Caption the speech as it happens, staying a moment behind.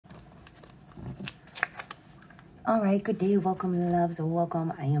All right, good day, welcome loves,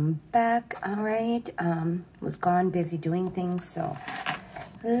 welcome. I am back. All right, was gone, busy doing things, so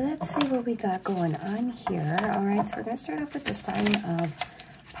let's see what we got going on here. All right, so we're gonna start off with the sign of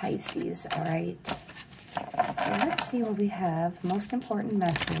Pisces. All right, so let's see what we have. Most important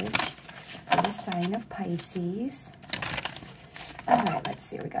message for the sign of Pisces. All right, let's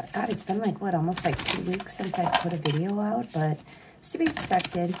see what we got. God, it's been like what, almost like 2 weeks since I put a video out, but it's to be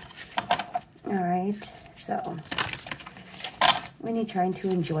expected. All right, so when you're trying to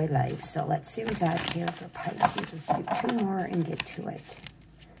enjoy life. So let's see what we got here for Pisces. Let's do 2 more and get to it.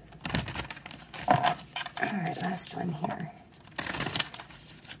 All right, last one here.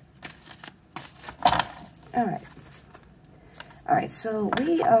 All right. All right, so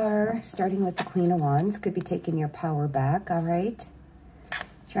we are starting with the Queen of Wands. Could be taking your power back, all right?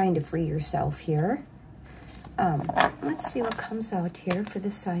 Trying to free yourself here. Let's see what comes out here for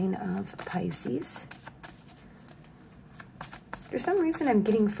the sign of Pisces. For some reason, I'm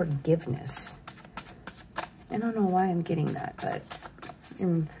getting forgiveness. I don't know why I'm getting that, but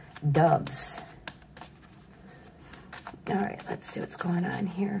doves. All right, let's see what's going on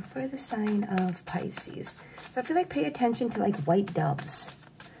here for the sign of Pisces. So I feel like pay attention to like white doves.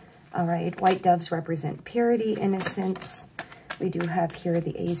 All right, white doves represent purity, innocence. We do have here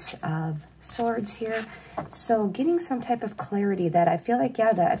the Ace of Swords here. So getting some type of clarity that I feel like,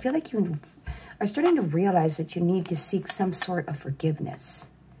 yeah, that I feel like you are starting to realize that you need to seek some sort of forgiveness.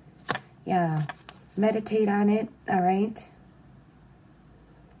 Yeah, meditate on it, all right?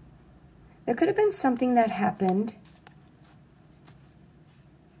 There could have been something that happened,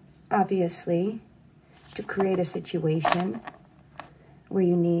 obviously, to create a situation where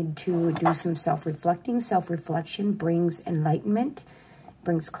you need to do some self-reflecting. Self-reflection brings enlightenment,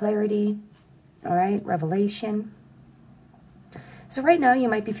 brings clarity, all right, revelation. So right now you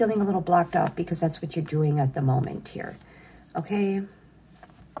might be feeling a little blocked off because that's what you're doing at the moment here, okay?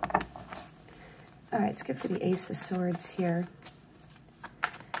 All right, let's get for the Ace of Swords here.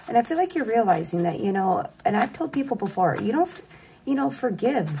 And I feel like you're realizing that, you know, and I've told people before, you don't, you know,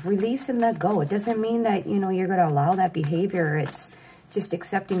 forgive, release, and let go. It doesn't mean that, you know, you're going to allow that behavior. It's just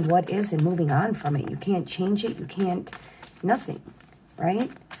accepting what is and moving on from it. You can't change it. You can't, nothing,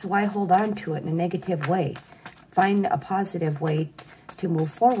 right? So why hold on to it in a negative way? Find a positive way to move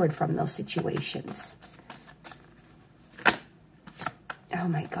forward from those situations. Oh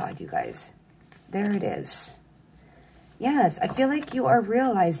my God, you guys. There it is. Yes, I feel like you are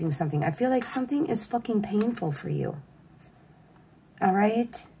realizing something. I feel like something is fucking painful for you. All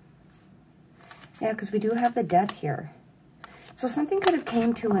right? Yeah, because we do have the Death here. So something could have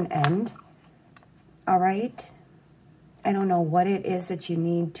came to an end. All right? I don't know what it is that you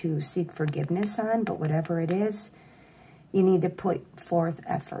need to seek forgiveness on, but whatever it is, you need to put forth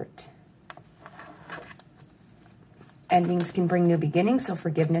effort. Endings can bring new beginnings, so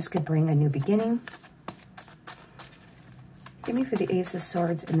forgiveness could bring a new beginning. Give me for the Ace of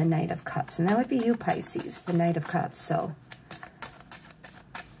Swords and the Knight of Cups. And that would be you, Pisces, the Knight of Cups. So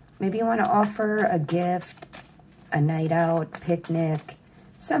maybe you want to offer a gift, a night out, picnic,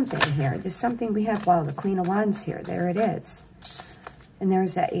 something here. Just something we have. Wow, the Queen of Wands here. There it is. And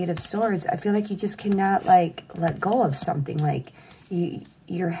there's that Eight of Swords. I feel like you just cannot, like, let go of something. Like,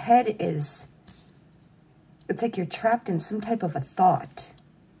 your head is, it's like you're trapped in some type of a thought.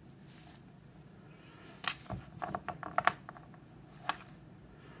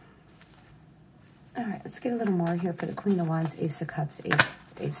 All right, let's get a little more here for the Queen of Wands, Ace of Cups,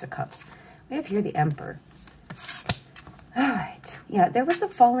 Ace of Cups. We have here the Emperor. All right. Yeah, there was a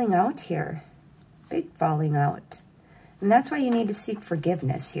falling out here. Big falling out. And that's why you need to seek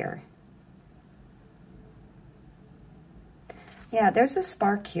forgiveness here. Yeah, there's a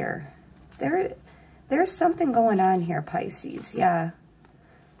spark here. There's something going on here, Pisces. Yeah.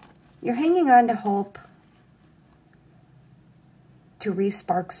 You're hanging on to hope to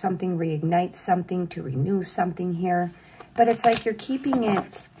re-spark something, reignite something, to renew something here. But it's like you're keeping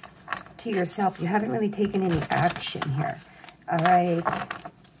it to yourself. You haven't really taken any action here. All right.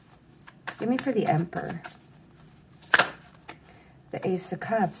 Give me for the Emperor. The Ace of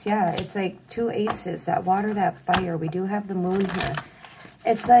Cups. Yeah, it's like 2 aces. That water, that fire. We do have the moon here.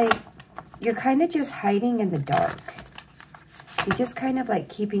 It's like you're kind of just hiding in the dark. You're just kind of like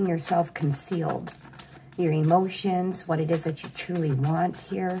keeping yourself concealed. Your emotions, what it is that you truly want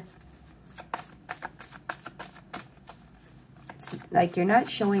here. It's like you're not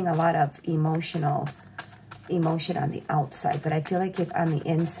showing a lot of emotion on the outside, but I feel like if on the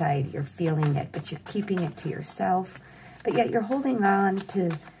inside you're feeling it, but you're keeping it to yourself, but yet you're holding on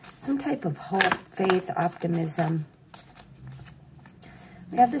to some type of hope, faith, optimism.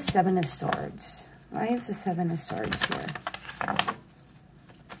 We have the Seven of Swords. Why is the Seven of Swords here?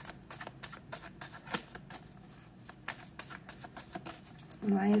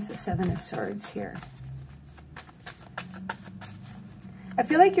 Why is the Seven of Swords here? I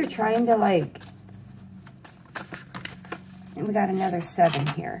feel like you're trying to like, and we got another 7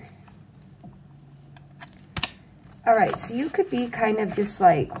 here. All right, so you could be kind of just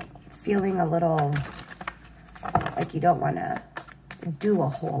like feeling a little like you don't want to do a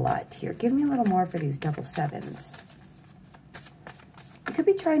whole lot here. Give me a little more for these double 7s. You could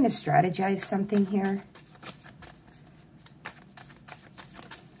be trying to strategize something here.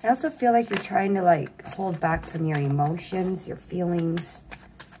 I also feel like you're trying to like hold back from your emotions, your feelings.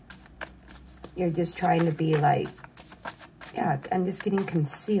 You're just trying to be like, yeah, I'm just getting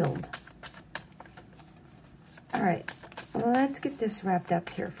concealed. All right, well, let's get this wrapped up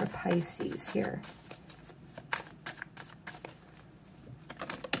here for Pisces here.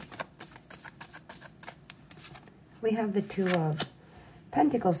 We have the Two of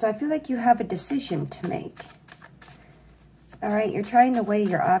Pentacles, so I feel like you have a decision to make. All right, you're trying to weigh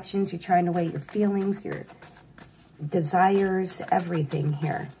your options. You're trying to weigh your feelings, your desires, everything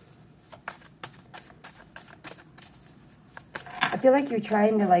here. I feel like you're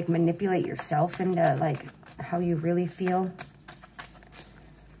trying to like manipulate yourself into like how you really feel.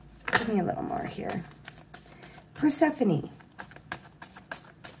 Give me a little more here. Persephone.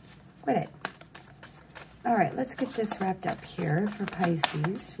 Quit it. All right, let's get this wrapped up here for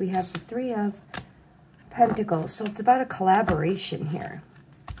Pisces. We have the Three of Pentacles. So it's about a collaboration here.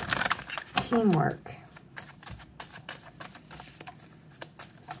 Teamwork.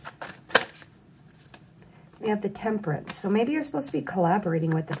 We have the Temperance. So maybe you're supposed to be collaborating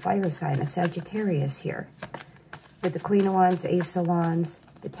with the fire sign, a Sagittarius here. With the Queen of Wands, the Ace of Wands,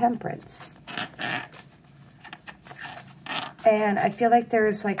 the Temperance. And I feel like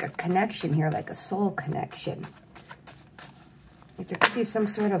there's like a connection here, like a soul connection. Like there could be some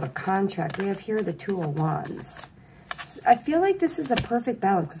sort of a contract. We have here the Two of Wands. So I feel like this is a perfect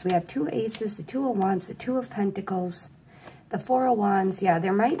balance because we have 2 aces, the Two of Wands, the Two of Pentacles, the Four of Wands. Yeah,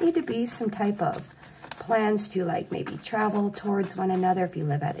 there might need to be some type of plans to like maybe travel towards one another if you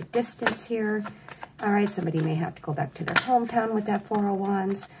live at a distance here. All right, somebody may have to go back to their hometown with that Four of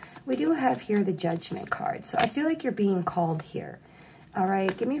Wands. We do have here the Judgment card. So I feel like you're being called here. All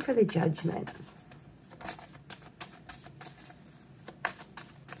right, give me for the Judgment.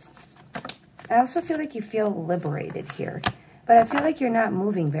 I also feel like you feel liberated here. But I feel like you're not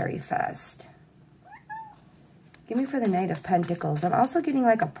moving very fast. Give me for the Knight of Pentacles. I'm also getting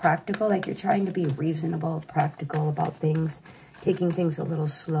like a practical, like you're trying to be reasonable, practical about things. Taking things a little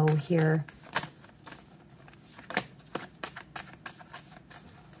slow here.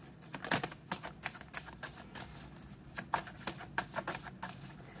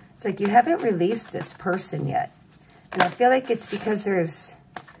 It's like you haven't released this person yet. And I feel like it's because there's...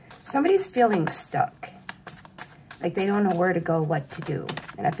 somebody's feeling stuck. Like they don't know where to go, what to do.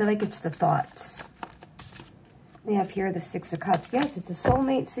 And I feel like it's the thoughts. We have here the Six of Cups. Yes, it's a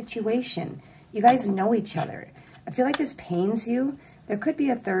soulmate situation. You guys know each other. I feel like this pains you. There could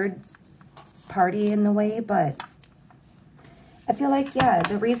be a third party in the way, but I feel like, yeah,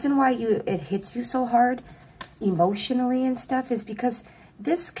 the reason why it hits you so hard emotionally and stuff is because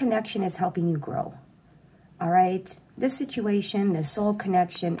this connection is helping you grow. All right? This situation, this soul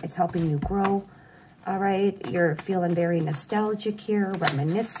connection, it's helping you grow. All right? You're feeling very nostalgic here,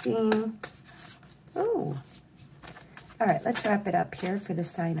 reminiscing. Ooh. All right, let's wrap it up here for the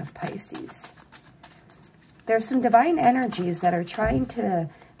sign of Pisces. There's some divine energies that are trying to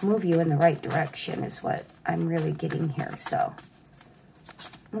move you in the right direction is what I'm really getting here. So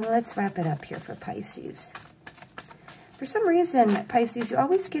well, let's wrap it up here for Pisces. For some reason, Pisces, you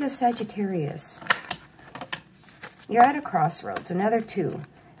always get a Sagittarius. You're at a crossroads, another 2.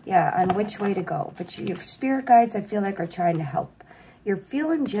 Yeah, on which way to go. But your spirit guides, I feel like, are trying to help. You're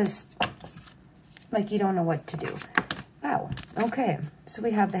feeling just like you don't know what to do. Wow, okay. So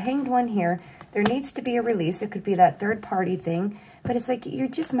we have the Hanged One here. There needs to be a release. It could be that third party thing. But it's like your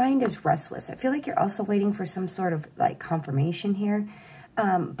just mind is restless. I feel like you're also waiting for some sort of like confirmation here.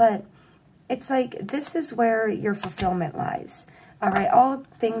 But it's like this is where your fulfillment lies. All right, all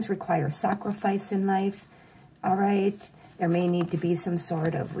things require sacrifice in life. All right, there may need to be some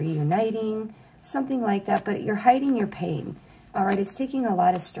sort of reuniting, something like that, but you're hiding your pain. All right, it's taking a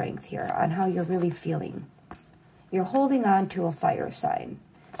lot of strength here on how you're really feeling. You're holding on to a fire sign.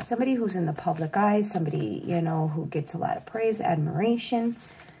 Somebody who's in the public eye, somebody, you know, who gets a lot of praise, admiration.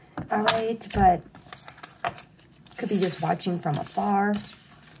 All right, but could be just watching from afar.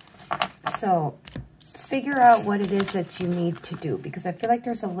 So figure out what it is that you need to do, because I feel like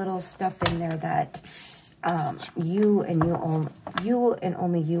there's a little stuff in there that you and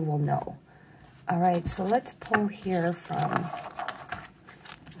only you will know. All right, so let's pull here from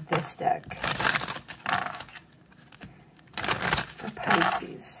this deck for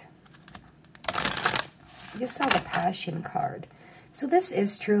Pisces. You saw the Passion card. So this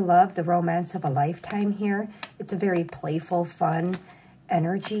is true love, the romance of a lifetime here. It's a very playful, fun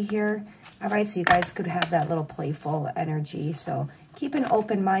energy here. All right, so you guys could have that little playful energy. So keep an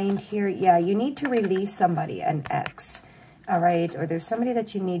open mind here. Yeah, you need to release somebody, an ex. All right, or there's somebody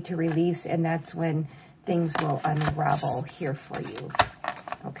that you need to release, and that's when things will unravel here for you.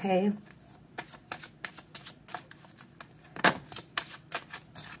 Okay?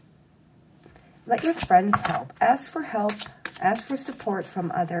 Let your friends help. Ask for help. Ask for support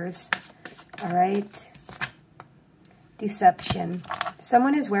from others. All right? Deception.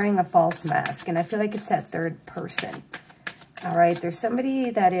 Someone is wearing a false mask, and I feel like it's that third person. All right? There's somebody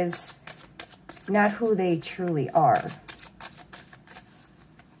that is not who they truly are.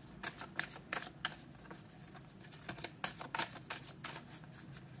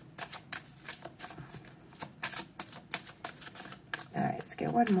 All right, let's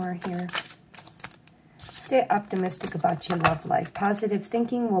get one more here. Stay optimistic about your love life. Positive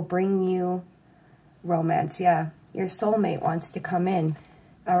thinking will bring you romance. Yeah, your soulmate wants to come in.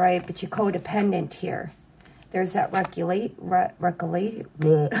 All right, but you're codependent here. There's that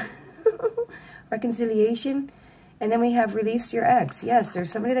reconciliation. And then we have release your ex. Yes,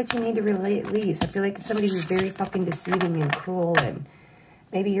 there's somebody that you need to release. I feel like it's somebody who's very fucking deceiving and cruel, and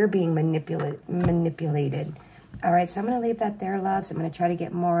maybe you're being manipulated. All right, so I'm going to leave that there, loves. I'm going to try to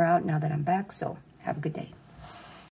get more out now that I'm back, so have a good day.